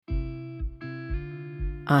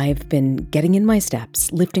I've been getting in my steps,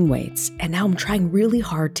 lifting weights, and now I'm trying really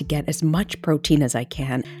hard to get as much protein as I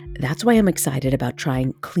can. That's why I'm excited about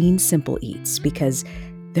trying Clean Simple Eats, because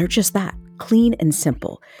they're just that, clean and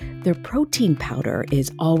simple. Their protein powder is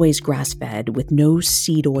always grass-fed with no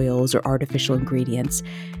seed oils or artificial ingredients.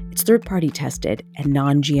 It's third-party tested and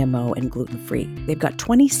non-GMO and gluten-free. They've got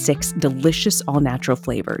 26 delicious all-natural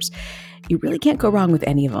flavors. You really can't go wrong with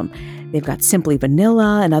any of them. They've got Simply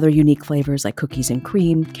Vanilla and other unique flavors like cookies and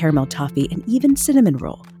cream, caramel toffee, and even cinnamon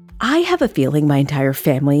roll. I have a feeling my entire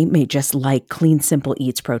family may just like Clean Simple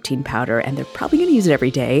Eats protein powder, and they're probably going to use it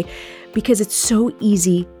every day because it's so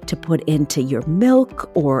easy to put into your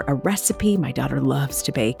milk or a recipe my daughter loves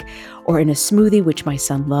to bake, or in a smoothie which my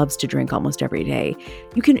son loves to drink almost every day.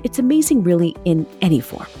 It's amazing really in any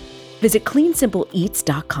form. Visit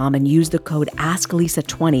cleansimpleeats.com and use the code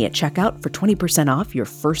AskLisa20 at checkout for 20% off your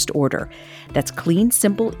first order. That's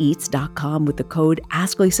cleansimpleeats.com with the code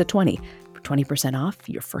AskLisa20 for 20% off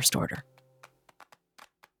your first order.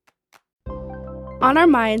 On Our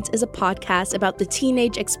Minds is a podcast about the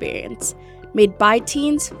teenage experience, made by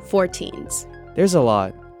teens for teens. There's a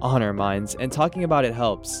lot on our minds, and talking about it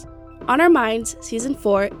helps. On Our Minds Season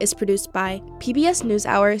 4 is produced by PBS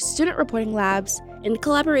NewsHour Student Reporting Labs in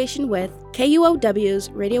collaboration with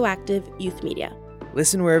KUOW's Radioactive Youth Media.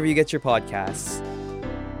 Listen wherever you get your podcasts.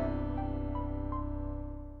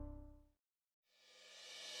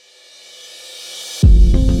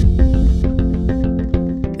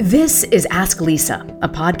 This is Ask Lisa, a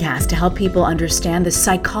podcast to help people understand the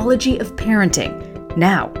psychology of parenting,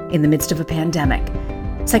 now in the midst of a pandemic.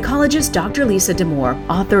 Psychologist Dr. Lisa Damour,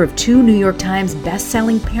 author of 2 New York Times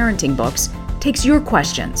best-selling parenting books, takes your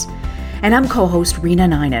questions. And I'm co-host Rena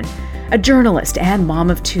Ninan, a journalist and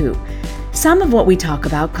mom of 2. Some of what we talk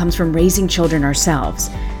about comes from raising children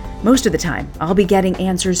ourselves. Most of the time, I'll be getting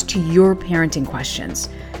answers to your parenting questions.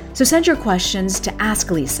 So send your questions to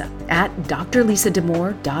Ask Lisa at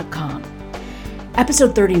drlisadamour.com.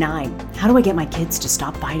 Episode 39, How do I get my kids to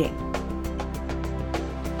stop fighting?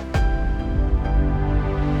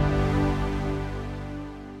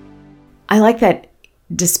 I like that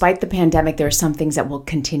despite the pandemic, there are some things that will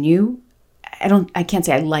continue. I can't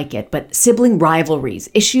say I like it, but sibling rivalries,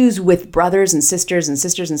 issues with brothers and sisters and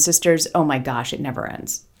sisters and sisters, oh my gosh, it never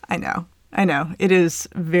ends. I know. It is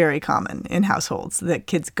very common in households that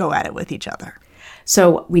kids go at it with each other.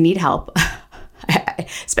 So we need help,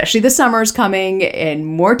 especially the summer's coming and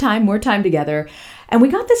more time together. And we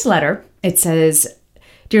got this letter. It says,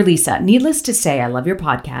 Dear Lisa, needless to say, I love your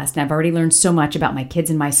podcast and I've already learned so much about my kids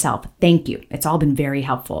and myself. Thank you. It's all been very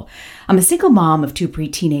helpful. I'm a single mom of 2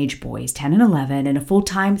 pre-teenage boys, 10 and 11, and a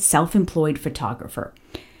full-time self-employed photographer.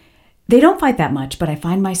 They don't fight that much, but I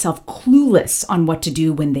find myself clueless on what to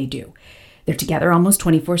do when they do. They're together almost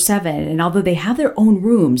 24/7, and although they have their own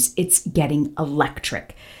rooms, it's getting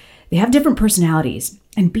electric. They have different personalities,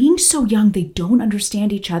 and being so young, they don't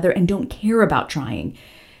understand each other and don't care about trying.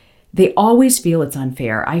 They always feel it's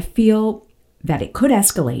unfair. I feel that it could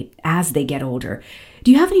escalate as they get older.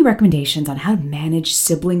 Do you have any recommendations on how to manage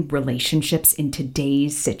sibling relationships in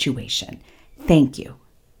today's situation? Thank you.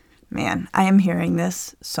 Man, I am hearing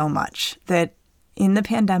this so much, that in the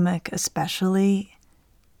pandemic especially,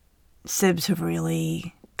 sibs have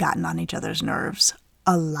really gotten on each other's nerves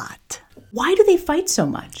a lot. Why do they fight so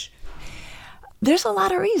much? There's a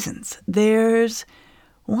lot of reasons.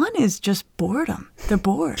 One is just boredom. They're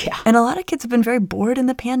bored. Yeah. And a lot of kids have been very bored in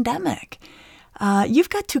the pandemic. You've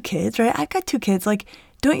got 2 kids, right? I've got 2 kids. Like,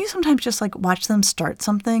 don't you sometimes just watch them start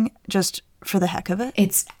something just for the heck of it?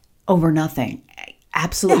 It's over nothing.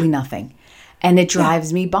 Absolutely nothing. And it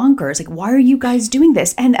drives me bonkers. Like, why are you guys doing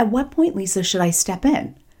this? And at what point, Lisa, should I step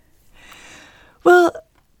in? Well,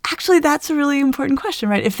 actually, that's a really important question,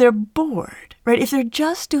 right? If they're bored, right? If they're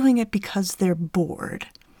just doing it because they're bored,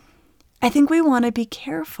 I think we want to be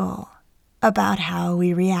careful about how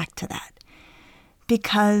we react to that.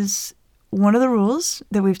 Because one of the rules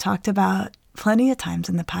that we've talked about plenty of times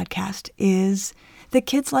in the podcast is that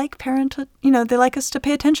kids like parenthood, they like us to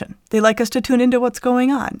pay attention. They like us to tune into what's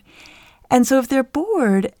going on. And so if they're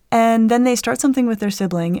bored and then they start something with their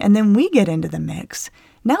sibling and then we get into the mix,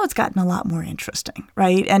 now it's gotten a lot more interesting,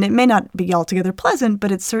 right? And it may not be altogether pleasant,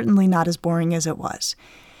 but it's certainly not as boring as it was.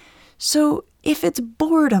 So if it's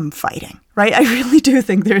boredom fighting, right? I really do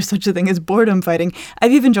think there's such a thing as boredom fighting.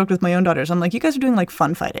 I've even joked with my own daughters. I'm like, you guys are doing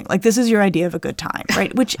fun fighting. This is your idea of a good time,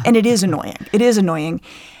 right? And it is annoying. It is annoying.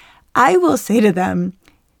 I will say to them,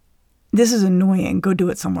 this is annoying. Go do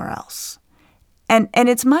it somewhere else. And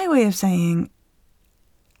it's my way of saying,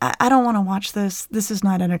 I don't want to watch this. This is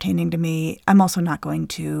not entertaining to me. I'm also not going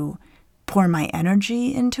to pour my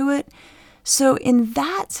energy into it. So in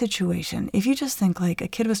that situation, if you just think like a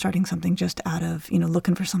kid was starting something just out of,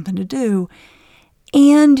 looking for something to do,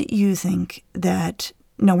 and you think that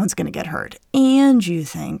no one's going to get hurt, and you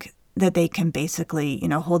think that they can basically,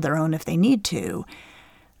 hold their own if they need to,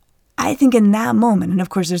 I think in that moment, and of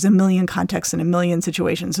course there's a million contexts and a million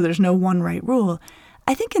situations, so there's no one right rule.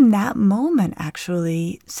 I think in that moment,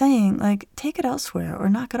 actually saying like, take it elsewhere or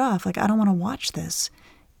knock it off, like, I don't want to watch this,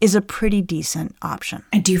 is a pretty decent option.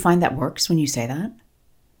 And do you find that works when you say that?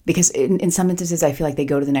 Because in some instances, I feel like they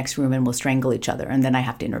go to the next room and will strangle each other, and then I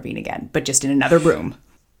have to intervene again, but just in another room.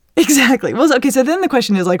 Exactly. Well, okay, so then the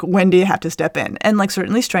question is like, when do you have to step in? And like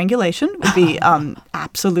certainly strangulation would be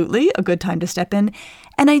absolutely a good time to step in.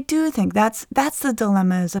 And I do think that's the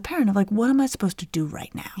dilemma as a parent of like, what am I supposed to do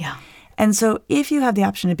right now? Yeah. And so if you have the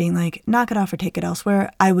option of being like, knock it off or take it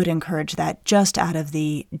elsewhere, I would encourage that just out of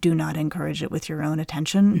the do not encourage it with your own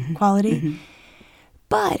attention quality.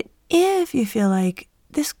 But if you feel like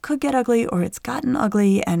this could get ugly or it's gotten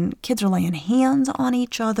ugly and kids are laying hands on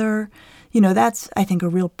each other, that's, I think, a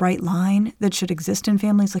real bright line that should exist in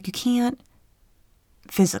families. Like you can't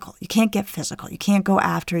get physical. You can't go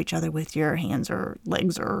after each other with your hands or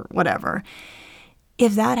legs or whatever.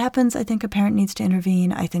 If that happens, I think a parent needs to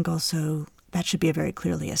intervene. I think also that should be a very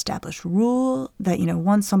clearly established rule that,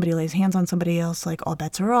 once somebody lays hands on somebody else, like all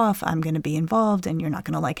bets are off, I'm going to be involved and you're not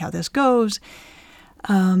going to like how this goes.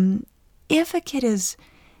 If a kid is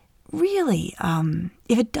really,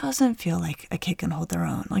 if it doesn't feel like a kid can hold their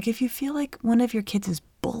own, like if you feel like one of your kids is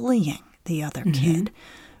bullying the other kid,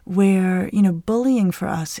 where, bullying for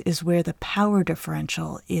us is where the power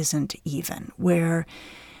differential isn't even, where,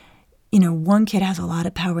 one kid has a lot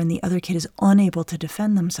of power and the other kid is unable to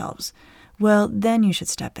defend themselves, well, then you should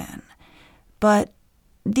step in. But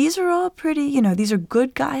these are all pretty, these are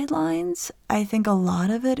good guidelines. I think a lot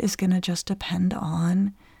of it is going to just depend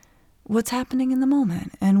on what's happening in the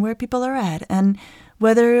moment and where people are at, and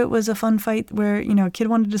whether it was a fun fight where, a kid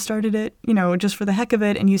wanted to start it, just for the heck of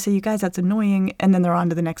it, and you say, you guys, that's annoying, and then they're on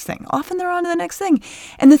to the next thing. Often they're on to the next thing.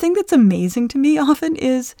 And the thing that's amazing to me often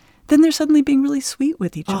is then they're suddenly being really sweet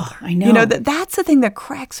with each other. I know. That's the thing that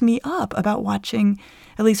cracks me up about watching,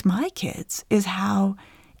 at least my kids, is how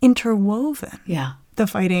interwoven the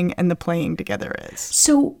fighting and the playing together is.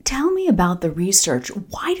 So tell me about the research.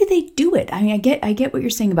 Why do they do it? I mean, I get what you're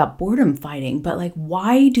saying about boredom fighting, but like,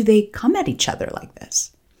 why do they come at each other like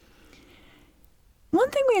this? One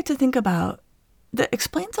thing we have to think about that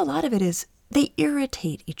explains a lot of it is they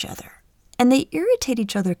irritate each other. And they irritate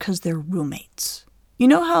each other because they're roommates. You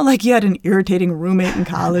know how like you had an irritating roommate in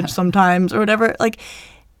college sometimes or whatever? Like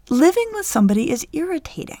living with somebody is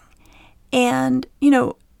irritating. And,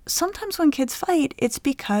 sometimes when kids fight, it's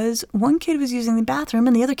because one kid was using the bathroom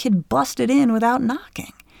and the other kid busted in without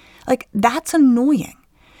knocking. Like, that's annoying.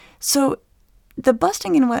 So the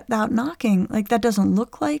busting in without knocking, like, that doesn't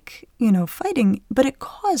look like, fighting, but it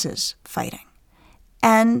causes fighting.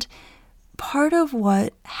 And part of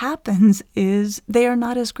what happens is they are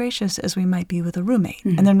not as gracious as we might be with a roommate.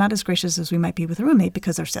 And they're not as gracious as we might be with a roommate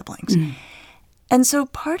because they're siblings. And so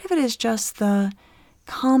part of it is just the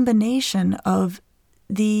combination of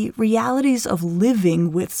the realities of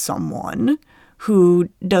living with someone who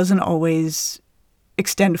doesn't always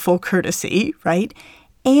extend full courtesy, right?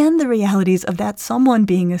 And the realities of that someone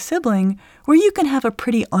being a sibling where you can have a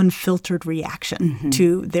pretty unfiltered reaction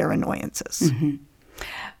to their annoyances.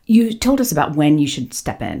 You told us about when you should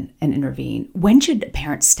step in and intervene. When should a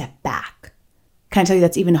parent step back? Can I tell you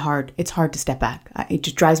that's even hard? It's hard to step back. It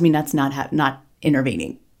just drives me nuts not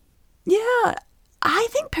intervening. Yeah, I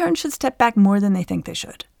think parents should step back more than they think they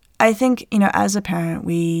should. I think, as a parent,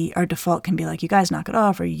 our default can be like, you guys knock it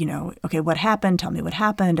off, or, okay, what happened? Tell me what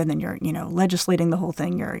happened. And then you're, legislating the whole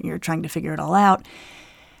thing. You're trying to figure it all out.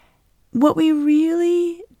 What we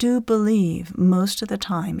really do believe most of the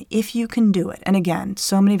time, if you can do it, and again,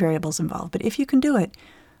 so many variables involved, but if you can do it,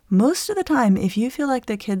 most of the time, if you feel like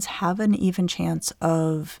the kids have an even chance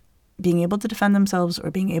of being able to defend themselves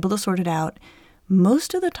or being able to sort it out,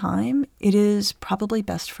 most of the time, it is probably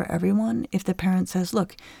best for everyone if the parent says,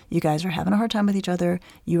 look, you guys are having a hard time with each other.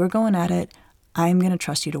 You are going at it. I'm going to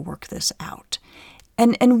trust you to work this out.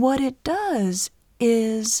 And what it does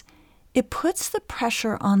is it puts the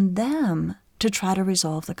pressure on them to try to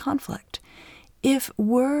resolve the conflict. If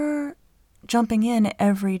we're jumping in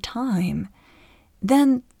every time,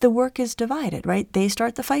 then the work is divided, right? They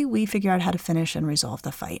start the fight. We figure out how to finish and resolve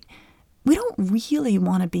the fight. We don't really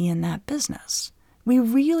want to be in that business. We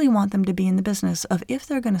really want them to be in the business of, if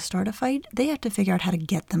they're going to start a fight, they have to figure out how to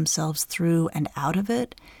get themselves through and out of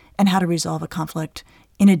it and how to resolve a conflict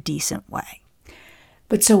in a decent way.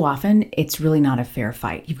 But so often, it's really not a fair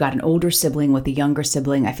fight. You've got an older sibling with a younger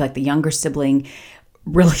sibling. I feel like the younger sibling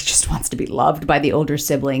really just wants to be loved by the older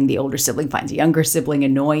sibling. The older sibling finds a younger sibling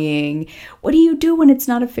annoying. What do you do when it's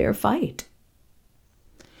not a fair fight?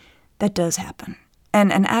 That does happen.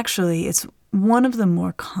 And actually, it's one of the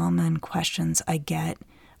more common questions I get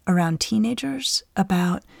around teenagers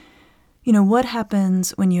about, what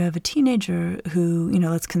happens when you have a teenager who,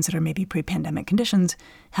 let's consider maybe pre-pandemic conditions,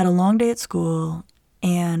 had a long day at school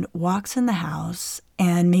and walks in the house,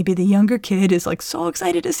 and maybe the younger kid is like so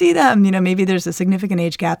excited to see them. Maybe there's a significant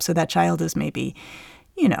age gap, so that child is maybe,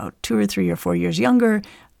 2 or 3 or 4 years younger,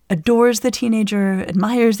 adores the teenager,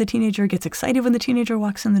 admires the teenager, gets excited when the teenager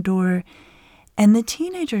walks in the door, and the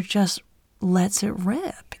teenager just lets it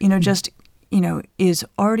rip, is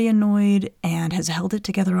already annoyed and has held it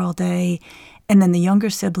together all day. And then the younger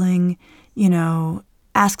sibling,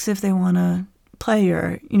 asks if they want to play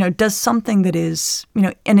or, does something that is,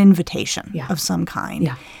 an invitation of some kind.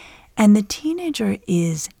 Yeah. And the teenager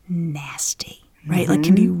is nasty, right? Like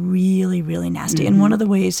can be really, really nasty. And one of the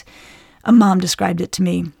ways a mom described it to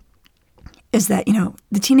me is that,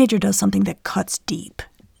 the teenager does something that cuts deep.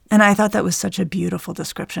 And I thought that was such a beautiful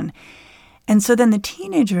description. And so then the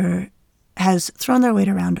teenager has thrown their weight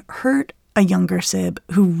around, hurt a younger sib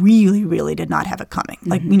who really, really did not have it coming.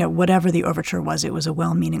 Like, whatever the overture was, it was a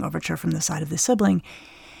well-meaning overture from the side of the sibling.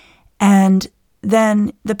 And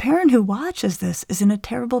then the parent who watches this is in a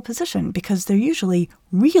terrible position because they're usually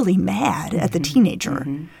really mad at the teenager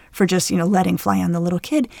for just, letting fly on the little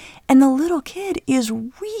kid. And the little kid is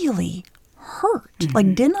really hurt,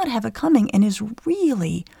 like did not have it coming and is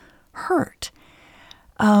really hurt.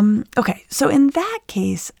 Okay, so in that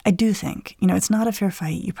case, I do think, it's not a fair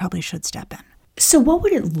fight. You probably should step in. So what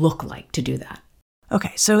would it look like to do that?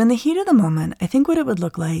 Okay, so in the heat of the moment, I think what it would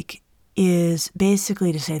look like is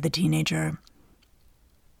basically to say to the teenager,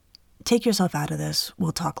 take yourself out of this,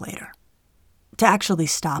 we'll talk later. To actually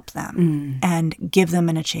stop them and give them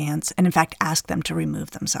a chance and, in fact, ask them to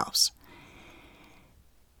remove themselves.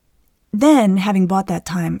 Then, having bought that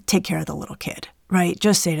time, take care of the little kid, right?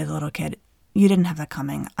 Just say to the little kid, you didn't have that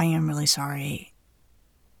coming. I am really sorry.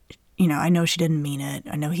 I know she didn't mean it.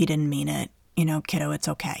 I know he didn't mean it. Kiddo, it's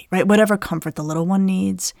okay, right? Whatever comfort the little one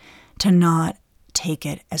needs to not take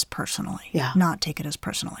it as personally. Yeah. Not take it as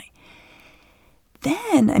personally.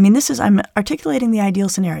 Then, I'm articulating the ideal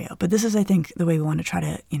scenario, but this is, I think, the way we want to try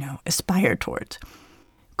to, aspire towards.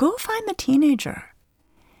 Go find the teenager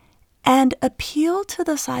and appeal to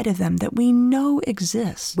the side of them that we know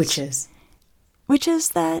exists. Which is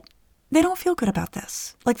that they don't feel good about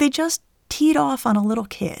this. Like they just teed off on a little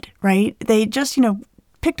kid, right? They just,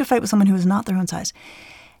 picked a fight with someone who is not their own size.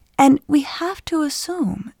 And we have to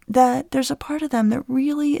assume that there's a part of them that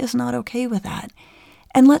really is not okay with that.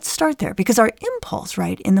 And let's start there because our impulse,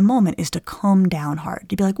 right, in the moment is to come down hard.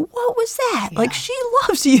 To be like, what was that? Yeah. Like, she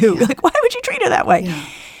loves you. Yeah. Like, why would you treat her that way? Yeah.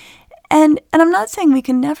 And I'm not saying we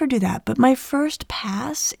can never do that, but my first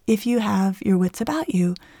pass, if you have your wits about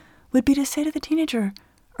you, would be to say to the teenager,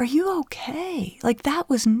 are you okay? Like, that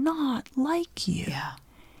was not like you. Yeah.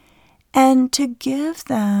 And to give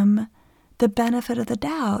them the benefit of the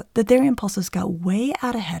doubt that their impulses got way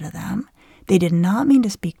out ahead of them. They did not mean to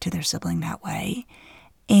speak to their sibling that way.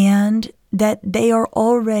 And that they are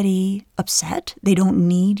already upset. They don't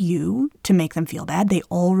need you to make them feel bad. They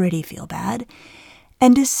already feel bad.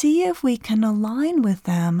 And to see if we can align with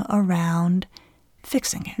them around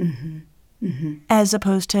fixing it. As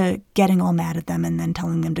opposed to getting all mad at them and then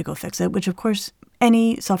telling them to go fix it, which, of course,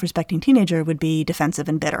 any self-respecting teenager would be defensive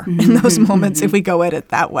and bitter in those moments if we go at it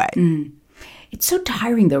that way. It's so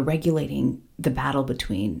tiring, though, regulating the battle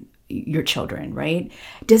between your children, right?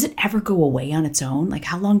 Does it ever go away on its own? Like,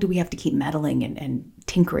 how long do we have to keep meddling and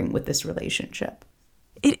tinkering with this relationship?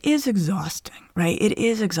 It is exhausting, right? It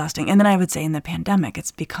is exhausting. And then I would say in the pandemic,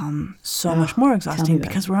 it's become so much more exhausting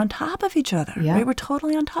because we're on top of each other, right? We're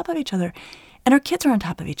totally on top of each other. And our kids are on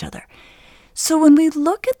top of each other. So when we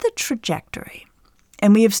look at the trajectory,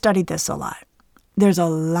 and we have studied this a lot, there's a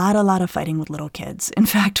lot of fighting with little kids. In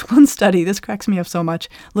fact, one study, this cracks me up so much,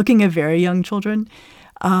 looking at very young children,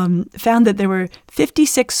 found that there were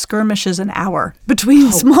 56 skirmishes an hour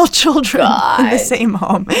between small children in the same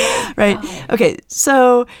home, right? Okay,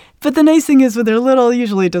 so, but the nice thing is when they're little,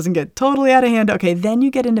 usually it doesn't get totally out of hand. Okay, then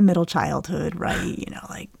you get into middle childhood, right?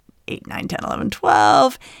 Like 8, 9, 10, 11,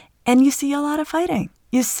 12, and you see a lot of fighting.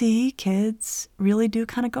 You see kids really do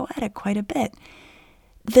kind of go at it quite a bit.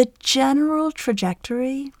 The general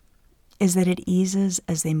trajectory is that it eases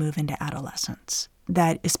as they move into adolescence.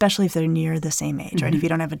 That, especially if they're near the same age, right? If you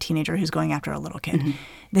don't have a teenager who's going after a little kid,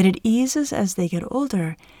 that it eases as they get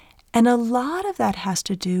older. And a lot of that has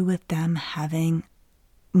to do with them having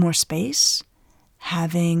more space,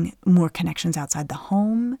 having more connections outside the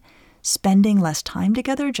home, spending less time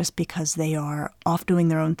together just because they are off doing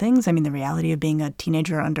their own things. I mean, the reality of being a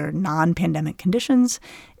teenager under non-pandemic conditions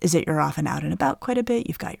is that you're often out and about quite a bit.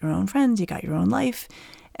 You've got your own friends, you got your own life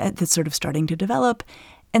that's sort of starting to develop.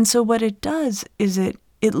 And so what it does is it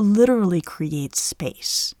literally creates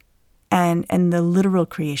space. And the literal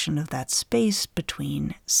creation of that space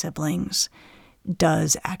between siblings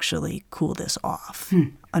does actually cool this off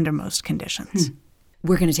under most conditions.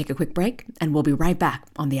 We're going to take a quick break, and we'll be right back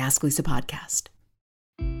on the Ask Lisa podcast.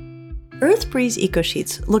 EarthBreeze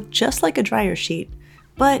EcoSheets look just like a dryer sheet,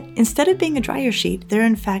 but instead of being a dryer sheet, they're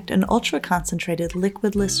in fact an ultra-concentrated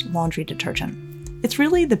liquidless laundry detergent. It's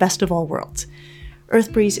really the best of all worlds.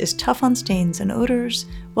 EarthBreeze is tough on stains and odors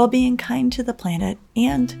while being kind to the planet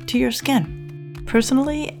and to your skin.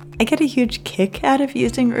 Personally, I get a huge kick out of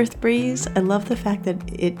using EarthBreeze. I love the fact that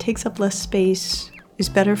it takes up less space, is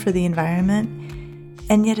better for the environment,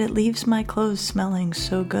 and yet it leaves my clothes smelling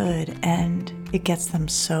so good and it gets them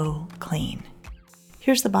so clean.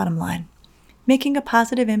 Here's the bottom line. Making a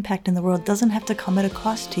positive impact in the world doesn't have to come at a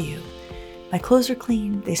cost to you. My clothes are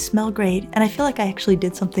clean, they smell great, and I feel like I actually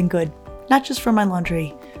did something good, not just for my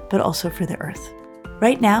laundry, but also for the earth.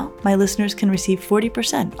 Right now, my listeners can receive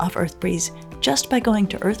 40% off EarthBreeze just by going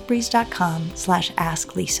to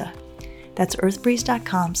earthbreeze.com/asklisa. That's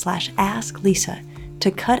earthbreeze.com/asklisa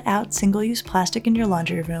to cut out single-use plastic in your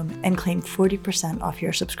laundry room and claim 40% off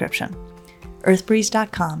your subscription.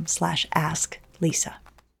 earthbreeze.com/asklisa.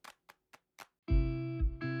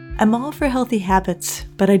 I'm all for healthy habits,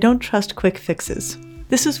 but I don't trust quick fixes.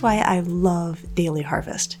 This is why I love Daily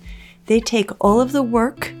Harvest. They take all of the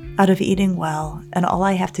work out of eating well, and all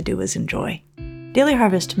I have to do is enjoy. Daily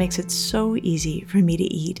Harvest makes it so easy for me to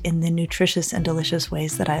eat in the nutritious and delicious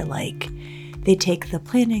ways that I like. They take the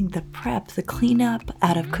planning, the prep, the cleanup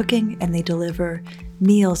out of cooking, and they deliver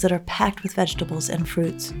meals that are packed with vegetables and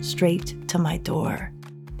fruits straight to my door.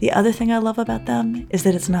 The other thing I love about them is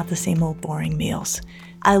that it's not the same old boring meals.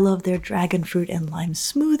 I love their dragon fruit and lime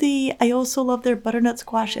smoothie. I also love their butternut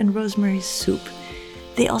squash and rosemary soup.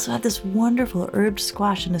 They also have this wonderful herbed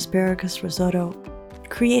squash and asparagus risotto.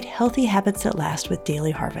 Create healthy habits that last with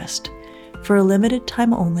Daily Harvest. For a limited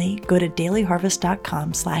time only, go to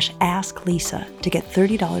dailyharvest.com/asklisa to get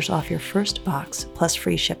 $30 off your first box plus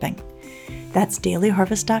free shipping. That's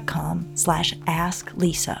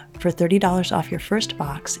dailyharvest.com/asklisa for $30 off your first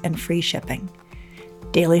box and free shipping.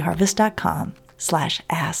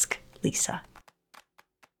 dailyharvest.com/asklisa.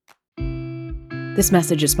 This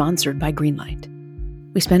message is sponsored by Greenlight.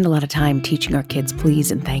 We spend a lot of time teaching our kids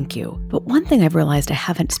please and thank you, but one thing I've realized I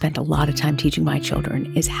haven't spent a lot of time teaching my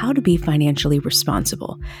children is how to be financially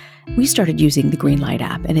responsible. We started using the Greenlight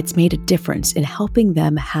app, and it's made a difference in helping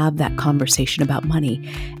them have that conversation about money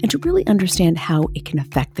and to really understand how it can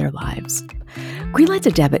affect their lives. Greenlight's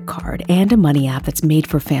a debit card and a money app that's made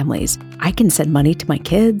for families. I can send money to my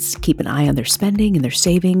kids, keep an eye on their spending and their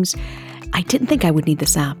savings. I didn't think I would need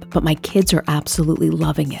this app, but my kids are absolutely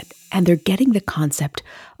loving it, and they're getting the concept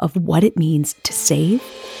of what it means to save.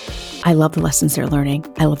 I love the lessons they're learning.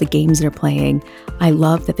 I love the games they're playing. I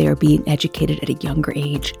love that they are being educated at a younger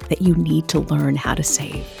age that you need to learn how to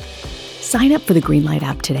save. Sign up for the Greenlight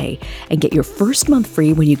app today and get your first month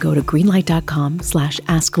free when you go to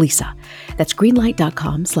greenlight.com/asklisa. That's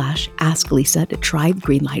greenlight.com/asklisa to try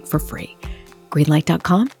Greenlight for free.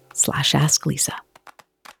 greenlight.com/asklisa.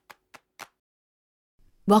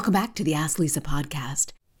 Welcome back to the Ask Lisa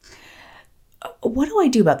podcast. What do I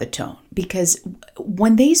do about the tone? Because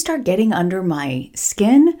when they start getting under my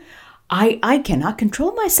skin, I cannot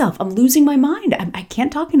control myself. I'm losing my mind. I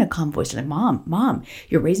can't talk in a calm voice. Like, Mom,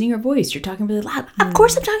 you're raising your voice. You're talking really loud. Of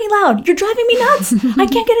course I'm talking loud. You're driving me nuts. I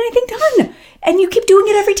can't get anything done. And you keep doing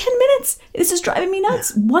it every 10 minutes. This is driving me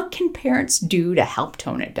nuts. What can parents do to help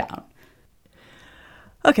tone it down?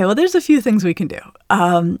 Okay, well, there's a few things we can do.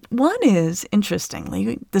 One is,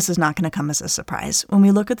 interestingly, this is not going to come as a surprise. When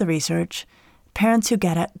we look at the research, parents who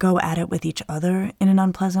go at it with each other in an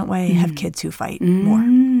unpleasant way have kids who fight more.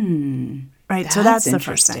 Right? So that's the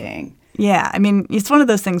first thing. Yeah, I mean, it's one of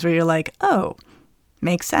those things where you're like, oh,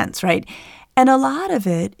 makes sense, right? And a lot of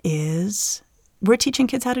it is we're teaching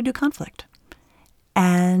kids how to do conflict.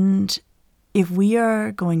 And if we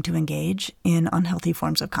are going to engage in unhealthy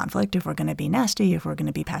forms of conflict, if we're going to be nasty, if we're going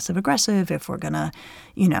to be passive-aggressive, if we're going to,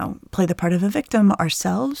 play the part of a victim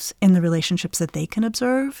ourselves in the relationships that they can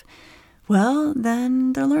observe, well,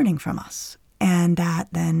 then they're learning from us. And that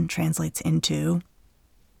then translates into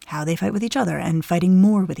how they fight with each other and fighting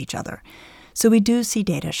more with each other. So we do see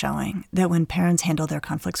data showing that when parents handle their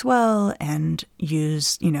conflicts well and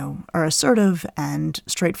use, are assertive and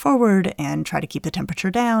straightforward and try to keep the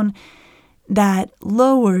temperature down, that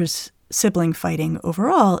lowers sibling fighting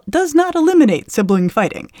overall. Does not eliminate sibling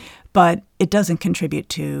fighting, but it doesn't contribute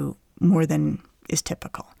to more than is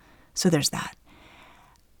typical. So there's that.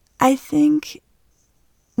 I think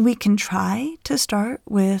we can try to start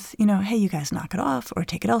with, hey, you guys knock it off or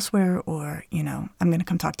take it elsewhere, or, I'm going to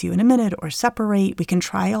come talk to you in a minute, or separate. We can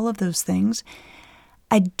try all of those things.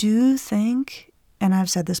 I do think, and I've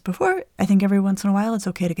said this before, I think every once in a while it's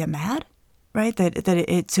okay to get mad, right? That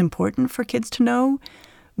it's important for kids to know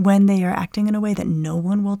when they are acting in a way that no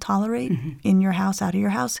one will tolerate in your house, out of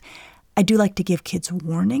your house. I do like to give kids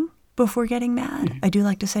warning before getting mad. I do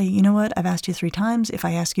like to say, you know what, I've asked you 3 times. If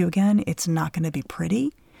I ask you again, it's not going to be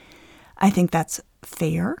pretty. I think that's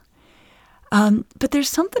fair. But there's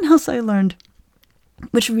something else I learned,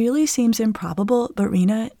 which really seems improbable, but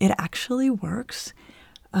Rena, it actually works.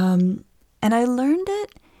 And I learned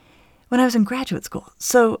it when I was in graduate school.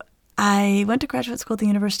 So I went to graduate school at the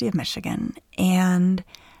University of Michigan, and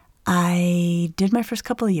I did my first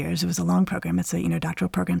couple of years. It was a long program. It's doctoral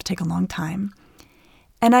programs take a long time.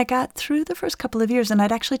 And I got through the first couple of years, and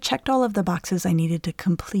I'd actually checked all of the boxes I needed to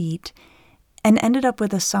complete and ended up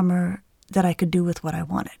with a summer that I could do with what I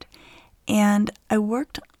wanted. And I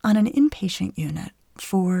worked on an inpatient unit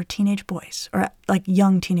for teenage boys, or like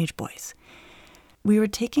young teenage boys. We were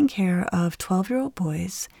taking care of 12-year-old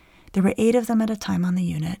boys. There were 8 of them at a time on the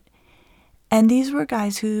unit. And these were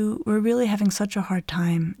guys who were really having such a hard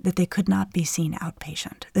time that they could not be seen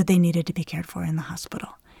outpatient, that they needed to be cared for in the hospital.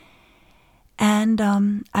 And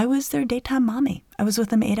I was their daytime mommy. I was with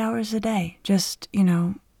them 8 hours a day, just,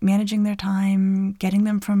 managing their time, getting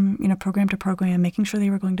them from, program to program, making sure they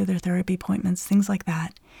were going to their therapy appointments, things like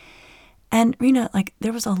that. And Rena,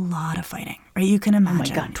 there was a lot of fighting, right? You can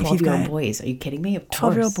imagine. Oh my God, 12-year-old boys. Are you kidding me? Of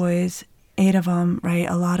course. 12-year-old boys, 8 of them, right?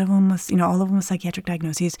 A lot of them with, all of them with psychiatric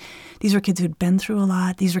diagnoses. These were kids who'd been through a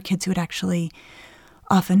lot. These were kids who had actually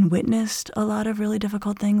often witnessed a lot of really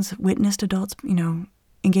difficult things, witnessed adults,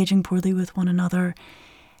 engaging poorly with one another.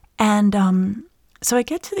 And so I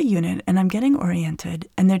get to the unit and I'm getting oriented,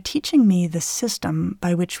 and they're teaching me the system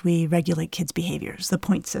by which we regulate kids' behaviors, the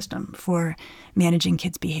point system for managing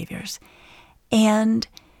kids' behaviors. And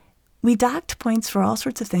we docked points for all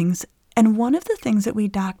sorts of things. And one of the things that we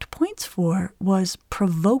docked points for was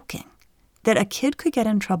provoking, that a kid could get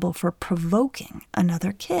in trouble for provoking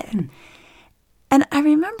another kid. And I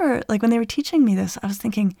remember, when they were teaching me this, I was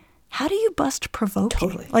thinking, how do you bust provoking?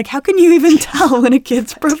 Totally. How can you even tell when a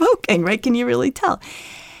kid's provoking, right? Can you really tell?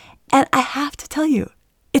 And I have to tell you,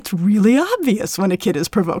 it's really obvious when a kid is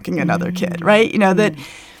provoking another kid, right? That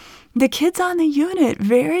the kids on the unit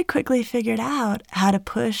very quickly figured out how to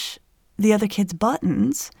push the other kid's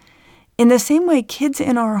buttons in the same way kids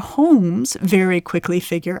in our homes very quickly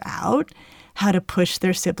figure out how to push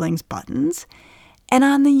their siblings' buttons. And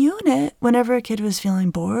on the unit, whenever a kid was feeling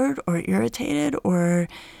bored or irritated or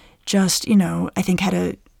just, I think had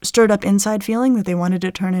a stirred up inside feeling that they wanted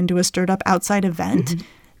to turn into a stirred up outside event,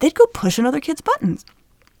 they'd go push another kid's buttons.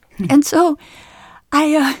 And so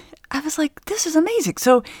I was like, this is amazing.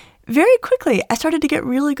 So very quickly, I started to get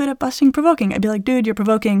really good at busting provoking. I'd be like, dude, you're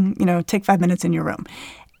provoking, take 5 minutes in your room.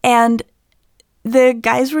 And the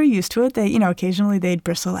guys were used to it. They, occasionally they'd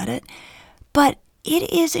bristle at it. But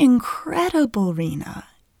it is incredible, Rena,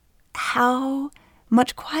 how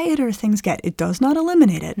much quieter things get. It does not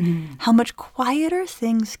eliminate it. How much quieter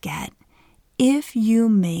things get if you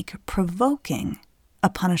make provoking a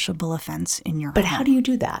punishable offense in your home. But how do you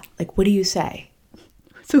do that? What do you say?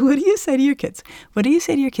 So what do you say to your kids? What do you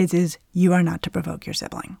say to your kids is, you are not to provoke your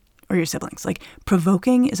sibling or your siblings.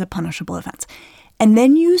 Provoking is a punishable offense. And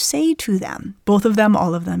then you say to them, both of them,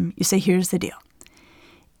 all of them, you say, here's the deal.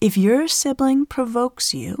 If your sibling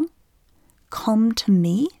provokes you, come to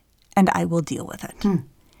me and I will deal with it.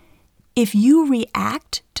 If you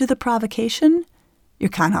react to the provocation, you're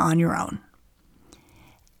kind of on your own.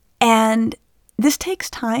 And this takes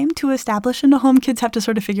time to establish in a home. Kids have to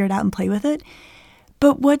sort of figure it out and play with it.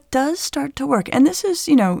 But what does start to work, and this is,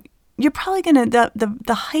 you're probably going to,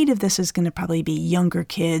 the height of this is going to probably be younger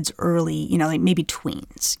kids, early, maybe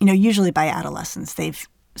tweens. Usually by adolescence, they've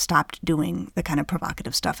stopped doing the kind of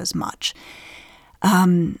provocative stuff as much.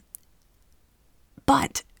 But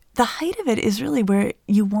the height of it is really where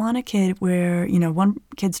you want a kid where, one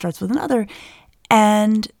kid starts with another,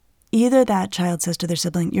 and either that child says to their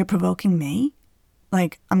sibling, you're provoking me, I'm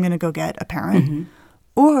going to go get a parent,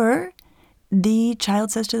 or the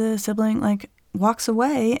child says to the sibling, walks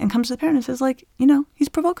away and comes to the parent and says, like, he's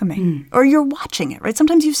provoking me. Or you're watching it, right?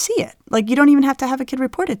 Sometimes you see it. Like, you don't even have to have a kid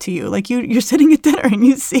report it to you. Like, you're sitting at dinner and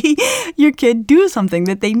you see your kid do something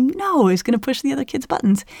that they know is going to push the other kid's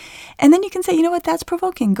buttons. And then you can say, you know what, that's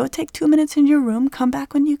provoking. Go take 2 minutes in your room. Come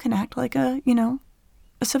back when you can act like a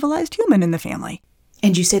civilized human in the family.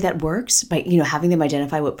 And you say that works by, having them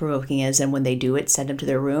identify what provoking is, and when they do it, send them to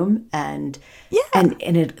their room, and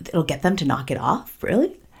it'll get them to knock it off,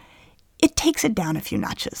 really? It takes it down a few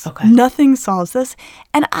notches. Okay. Nothing solves this.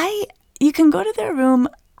 And you can go to their room.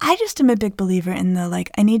 I just am a big believer in the,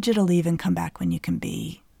 I need you to leave and come back when you can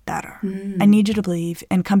be better. I need you to leave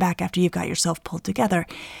and come back after you've got yourself pulled together.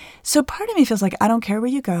 So part of me feels like I don't care where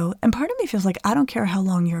you go, and part of me feels like I don't care how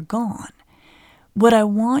long you're gone. What I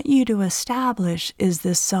want you to establish is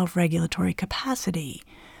this self-regulatory capacity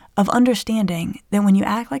of understanding that when you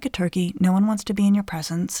act like a turkey, no one wants to be in your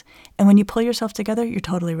presence. And when you pull yourself together, you're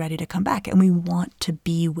totally ready to come back. And we want to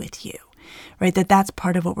be with you, right? That's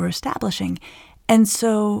part of what we're establishing. And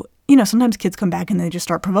so, sometimes kids come back and they just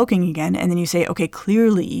start provoking again. And then you say, okay,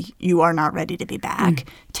 clearly you are not ready to be back.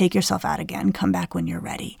 Take yourself out again. Come back when you're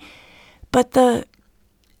ready. But the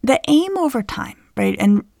aim over time, right?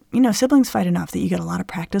 And siblings fight enough that you get a lot of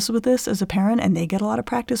practice with this as a parent, and they get a lot of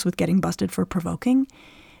practice with getting busted for provoking.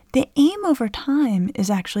 The aim over time is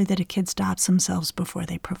actually that a kid stops themselves before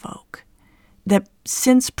they provoke. That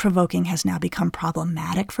since provoking has now become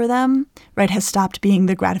problematic for them, right, has stopped being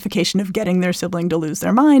the gratification of getting their sibling to lose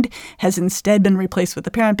their mind, has instead been replaced with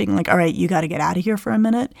the parent being like, all right, you got to get out of here for a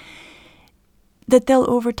minute, that they'll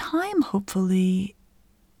over time hopefully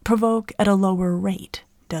provoke at a lower rate.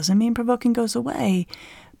 Doesn't mean provoking goes away,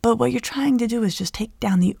 but what you're trying to do is just take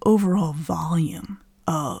down the overall volume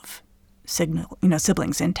of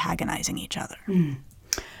siblings antagonizing each other.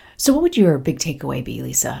 So what would your big takeaway be,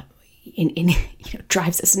 Lisa?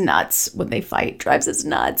 Drives us nuts when they fight, drives us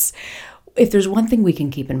nuts. If there's one thing we can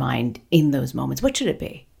keep in mind in those moments, what should it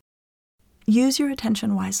be? Use your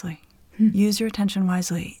attention wisely. Use your attention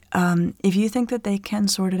wisely. If you think that they can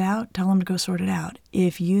sort it out, tell them to go sort it out.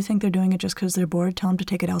 If you think they're doing it just because they're bored, tell them to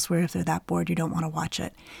take it elsewhere. If they're that bored, you don't want to watch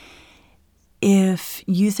it. If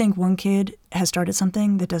you think one kid has started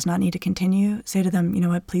something that does not need to continue, say to them, you know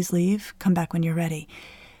what, please leave, come back when you're ready.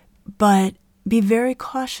 But be very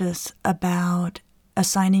cautious about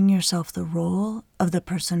assigning yourself the role of the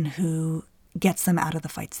person who gets them out of the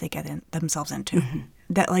fights they get themselves into.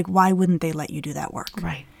 That, why wouldn't they let you do that work?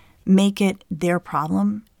 Right. Make it their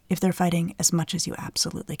problem if they're fighting as much as you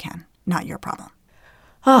absolutely can, not your problem.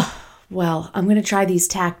 Oh, well, I'm going to try these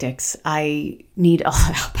tactics. I need all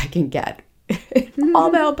the help I can get.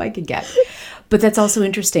 All the help I can get. But that's also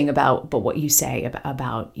interesting about what you say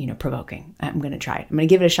about provoking. I'm going to try it. I'm going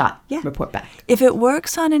to give it a shot. Yeah. Report back. If it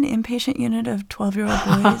works on an inpatient unit of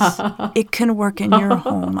 12-year-old boys, it can work in your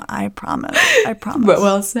home. I promise. I promise.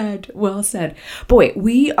 Well said. Well said. Boy,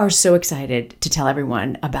 we are so excited to tell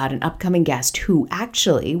everyone about an upcoming guest who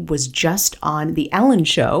actually was just on The Ellen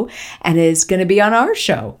Show and is going to be on our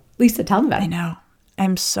show. Lisa, tell them about it. I know.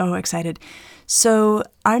 I'm so excited. So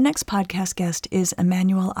our next podcast guest is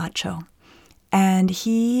Emmanuel Acho. And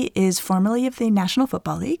he is formerly of the National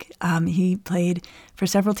Football League. He played for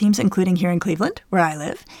several teams, including here in Cleveland, where I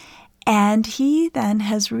live. And he then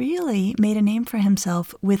has really made a name for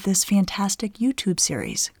himself with this fantastic YouTube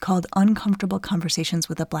series called Uncomfortable Conversations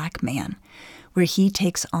with a Black Man, where he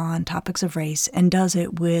takes on topics of race and does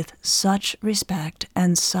it with such respect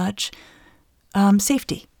and such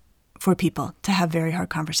safety for people to have very hard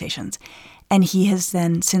conversations. And he has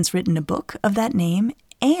then since written a book of that name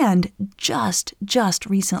and just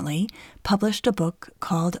recently published a book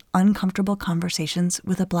called Uncomfortable Conversations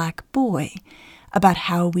with a Black Boy about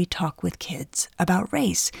how we talk with kids about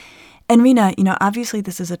race. And Rena, obviously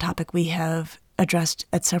this is a topic we have addressed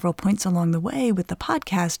at several points along the way with the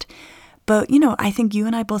podcast. But, I think you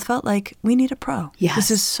and I both felt like we need a pro. Yes.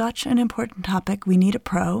 This is such an important topic. We need a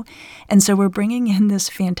pro. And so we're bringing in this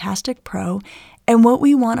fantastic pro. And what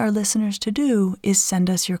we want our listeners to do is send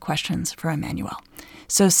us your questions for Emmanuel.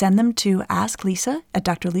 So send them to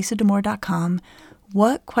asklisa@drlisadamore.com.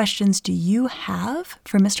 What questions do you have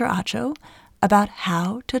for Mr. Acho about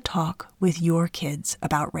how to talk with your kids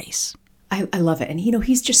about race? I love it. And,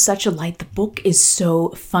 he's just such a light. The book is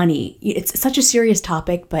so funny. It's such a serious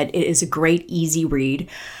topic, but it is a great, easy read.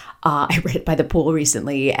 I read it by the pool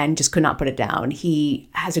recently and just could not put it down. He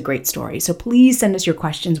has a great story. So please send us your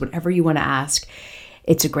questions, whatever you want to ask.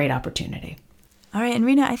 It's a great opportunity. All right. And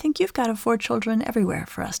Rena, I think you've got 4 children everywhere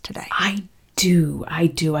for us today. I do. I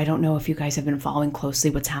don't know if you guys have been following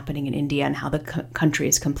closely what's happening in India and how the country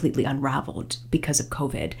is completely unraveled because of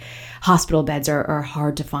COVID. Hospital beds are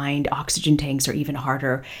hard to find. Oxygen tanks are even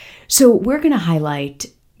harder. So we're going to highlight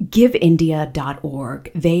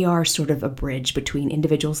GiveIndia.org. They are sort of a bridge between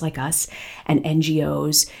individuals like us and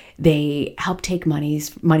NGOs. They help take money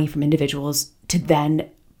from individuals to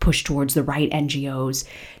then push towards the right NGOs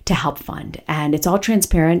to help fund. And it's all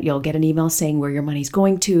transparent. You'll get an email saying where your money's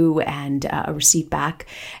going to and a receipt back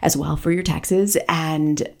as well for your taxes.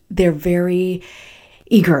 And they're very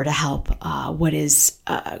eager to help what is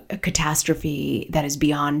a catastrophe that is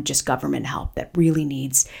beyond just government help, that really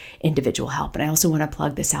needs individual help. And I also want to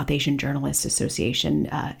plug the South Asian Journalists Association,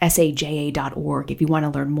 SAJA.org, if you want to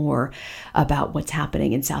learn more about what's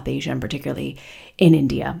happening in South Asia and particularly in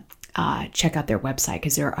India. Check out their website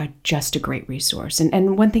because they're just a great resource.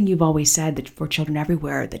 And one thing you've always said that for children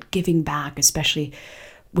everywhere, that giving back, especially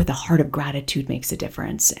with a heart of gratitude, makes a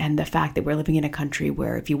difference. And the fact that we're living in a country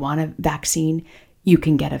where if you want a vaccine, you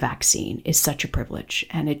can get a vaccine is such a privilege.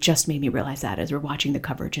 And it just made me realize that as we're watching the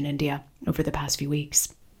coverage in India over the past few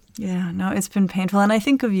weeks. Yeah, no, it's been painful. And I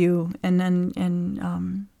think of you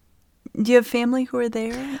and do you have family who are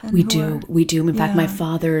there? We do. In fact, my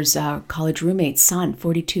father's college roommate's son,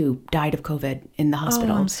 42, died of COVID in the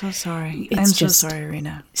hospital. Oh, I'm so sorry. I'm so sorry,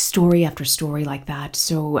 Rena. Story after story like that.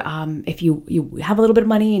 So if you have a little bit of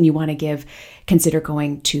money and you want to give, consider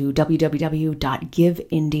going to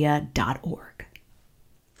www.giveindia.org.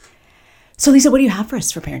 So Lisa, what do you have for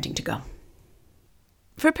us for Parenting to Go?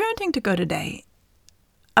 For Parenting to Go today,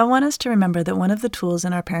 I want us to remember that one of the tools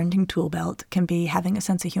in our parenting tool belt can be having a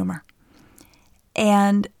sense of humor.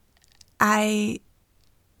 And I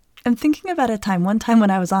am thinking about one time when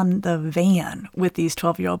I was on the van with these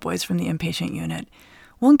 12-year-old boys from the inpatient unit.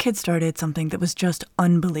 One kid started something that was just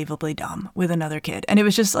unbelievably dumb with another kid. And it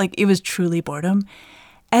was just like, it was truly boredom.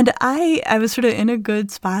 And I was sort of in a good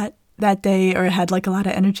spot that day, or had like a lot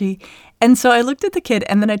of energy. And so I looked at the kid,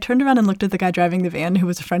 and then I turned around and looked at the guy driving the van who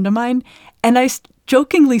was a friend of mine. And I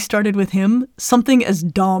jokingly started with him something as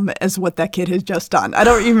dumb as what that kid had just done. I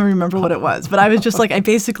don't even remember what it was, but I was just like, I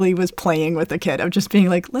basically was playing with the kid. I'm just being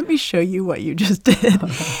like, let me show you what you just did.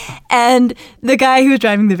 And the guy who was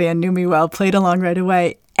driving the van knew me well, played along right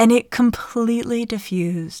away. And it completely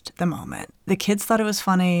diffused the moment. The kids thought it was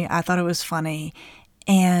funny. I thought it was funny.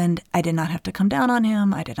 And I did not have to come down on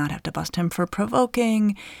him. I did not have to bust him for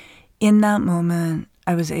provoking. In that moment,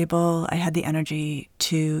 I had the energy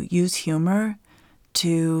to use humor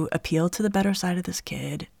to appeal to the better side of this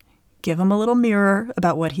kid, give him a little mirror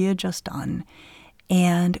about what he had just done,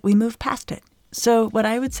 and we moved past it. So what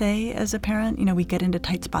I would say as a parent, we get into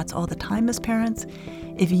tight spots all the time as parents.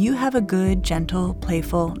 If you have a good, gentle,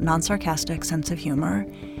 playful, non-sarcastic sense of humor,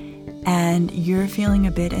 and you're feeling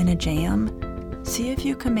a bit in a jam, see if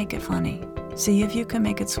you can make it funny. See if you can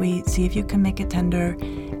make it sweet. See if you can make it tender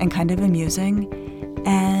and kind of amusing.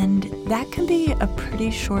 And that can be a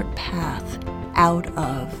pretty short path out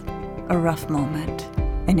of a rough moment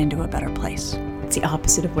and into a better place. It's the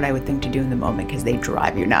opposite of what I would think to do in the moment because they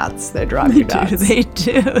drive you nuts. They drive you nuts. They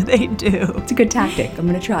do. It's a good tactic. I'm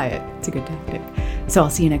going to try it. It's a good tactic. So I'll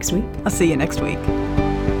see you next week. I'll see you next week.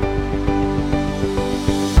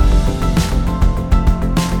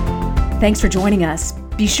 Thanks for joining us.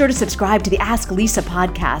 Be sure to subscribe to the Ask Lisa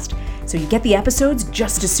podcast so you get the episodes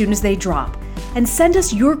just as soon as they drop. And send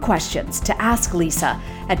us your questions to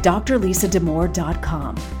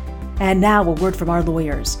asklisa@drlisadamore.com. And now a word from our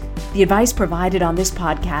lawyers. The advice provided on this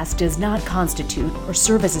podcast does not constitute or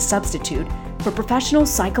serve as a substitute for professional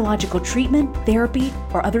psychological treatment, therapy,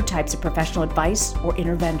 or other types of professional advice or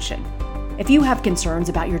intervention. If you have concerns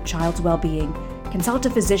about your child's well-being, consult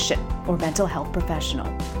a physician or mental health professional.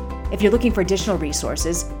 If you're looking for additional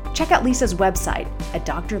resources, check out Lisa's website at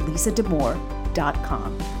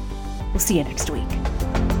drlisadamore.com. We'll see you next week.